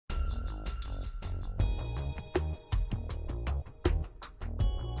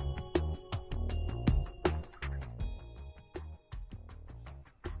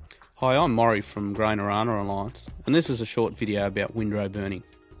Hi, I'm Maury from Grainarana Alliance, and this is a short video about windrow burning.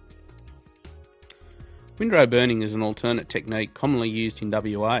 Windrow burning is an alternate technique commonly used in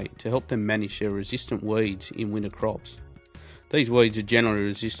WA to help them manage their resistant weeds in winter crops. These weeds are generally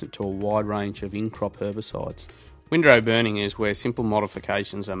resistant to a wide range of in-crop herbicides. Windrow burning is where simple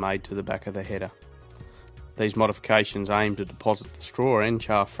modifications are made to the back of the header. These modifications aim to deposit the straw and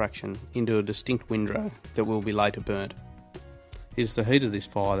chaff fraction into a distinct windrow that will be later burnt. It is the heat of this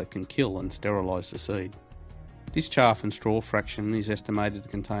fire that can kill and sterilise the seed. This chaff and straw fraction is estimated to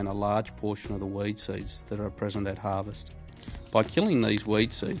contain a large portion of the weed seeds that are present at harvest. By killing these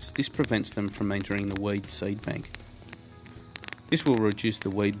weed seeds, this prevents them from entering the weed seed bank. This will reduce the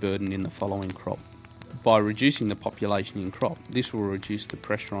weed burden in the following crop. By reducing the population in crop, this will reduce the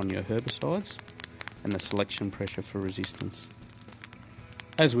pressure on your herbicides and the selection pressure for resistance.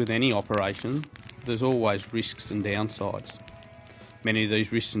 As with any operation, there's always risks and downsides. Many of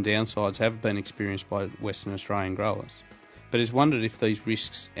these risks and downsides have been experienced by Western Australian growers, but it's wondered if these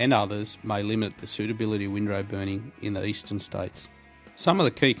risks and others may limit the suitability of windrow burning in the eastern states. Some of the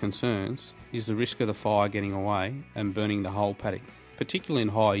key concerns is the risk of the fire getting away and burning the whole paddock, particularly in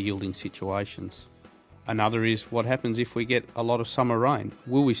high yielding situations. Another is what happens if we get a lot of summer rain.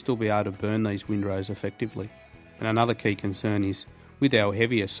 Will we still be able to burn these windrows effectively? And another key concern is with our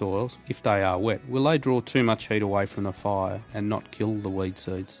heavier soils, if they are wet, will they draw too much heat away from the fire and not kill the weed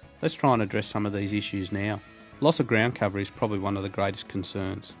seeds? Let's try and address some of these issues now. Loss of ground cover is probably one of the greatest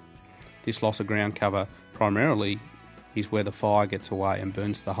concerns. This loss of ground cover primarily is where the fire gets away and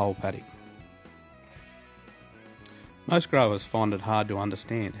burns the whole paddock. Most growers find it hard to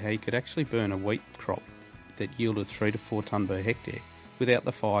understand how you could actually burn a wheat crop that yielded 3 to 4 tonne per hectare without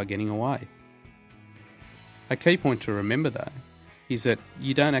the fire getting away. A key point to remember though is that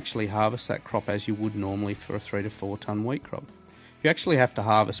you don't actually harvest that crop as you would normally for a 3 to 4 tonne wheat crop. You actually have to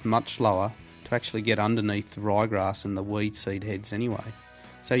harvest much lower to actually get underneath the ryegrass and the weed seed heads anyway.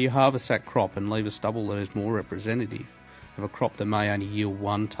 So you harvest that crop and leave a stubble that is more representative of a crop that may only yield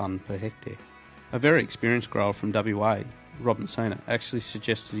 1 tonne per hectare. A very experienced grower from WA, Rob Messina, actually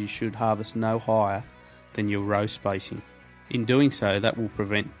suggested you should harvest no higher than your row spacing. In doing so, that will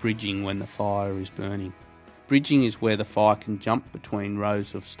prevent bridging when the fire is burning. Bridging is where the fire can jump between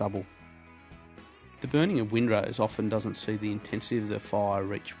rows of stubble. The burning of windrows often doesn't see the intensity of the fire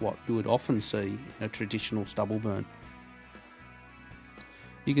reach what you would often see in a traditional stubble burn.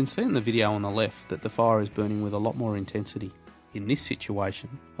 You can see in the video on the left that the fire is burning with a lot more intensity. In this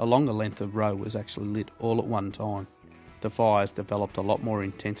situation, a longer length of row was actually lit all at one time. The fire has developed a lot more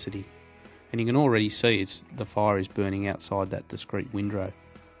intensity, and you can already see the fire is burning outside that discrete windrow.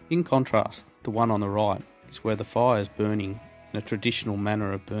 In contrast, the one on the right is where the fire is burning in a traditional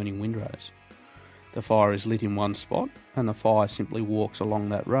manner of burning windrows. The fire is lit in one spot and the fire simply walks along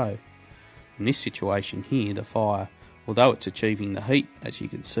that row. In this situation here, the fire, although it's achieving the heat, as you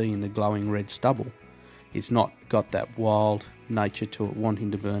can see in the glowing red stubble, it's not got that wild nature to it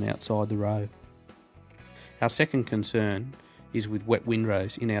wanting to burn outside the row. Our second concern is with wet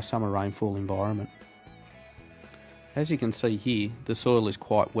windrows in our summer rainfall environment. As you can see here, the soil is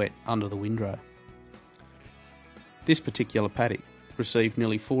quite wet under the windrow. This particular paddock received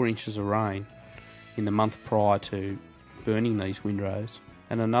nearly 4 inches of rain in the month prior to burning these windrows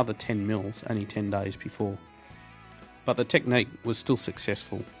and another 10 mils only 10 days before. But the technique was still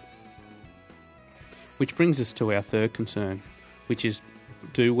successful. Which brings us to our third concern, which is,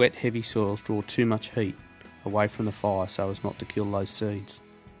 do wet heavy soils draw too much heat away from the fire so as not to kill those seeds?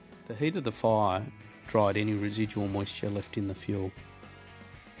 The heat of the fire dried any residual moisture left in the fuel.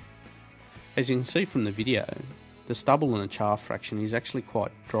 As you can see from the video, the stubble and the chaff fraction is actually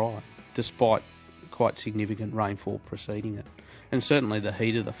quite dry, despite quite significant rainfall preceding it. And certainly the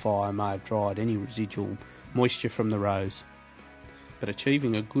heat of the fire may have dried any residual moisture from the rows. But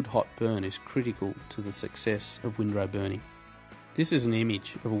achieving a good hot burn is critical to the success of windrow burning. This is an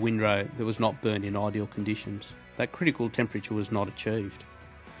image of a windrow that was not burnt in ideal conditions. That critical temperature was not achieved.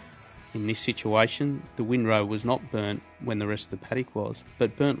 In this situation, the windrow was not burnt when the rest of the paddock was,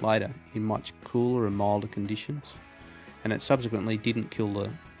 but burnt later in much cooler and milder conditions, and it subsequently didn't kill the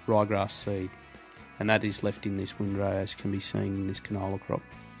ryegrass seed, and that is left in this windrow as can be seen in this canola crop.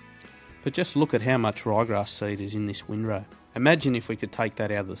 But just look at how much ryegrass seed is in this windrow. Imagine if we could take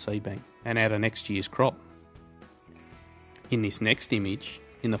that out of the seed bank and out of next year's crop. In this next image,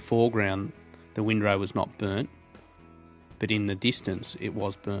 in the foreground, the windrow was not burnt, but in the distance it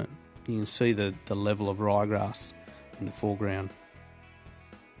was burnt. You can see the level of ryegrass in the foreground.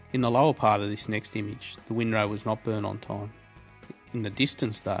 In the lower part of this next image, the windrow was not burnt on time. In the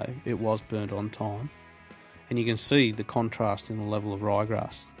distance though, it was burnt on time, and you can see the contrast in the level of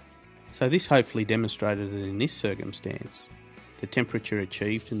ryegrass. So this hopefully demonstrated that in this circumstance, the temperature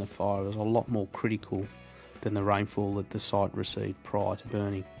achieved in the fire was a lot more critical than the rainfall that the site received prior to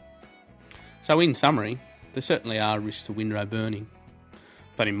burning. So in summary, there certainly are risks to windrow burning,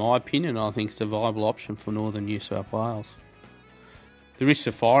 but in my opinion I think it's a viable option for northern New South Wales. The risks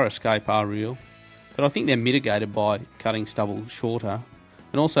of fire escape are real, but I think they're mitigated by cutting stubble shorter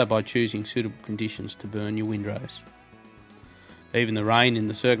and also by choosing suitable conditions to burn your windrows. Even the rain in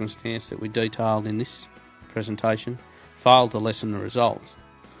the circumstance that we detailed in this presentation failed to lessen the results,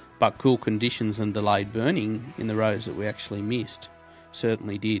 but cool conditions and delayed burning in the rows that we actually missed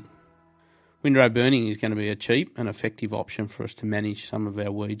certainly did. Windrow burning is going to be a cheap and effective option for us to manage some of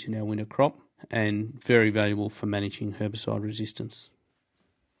our weeds in our winter crop, and very valuable for managing herbicide resistance.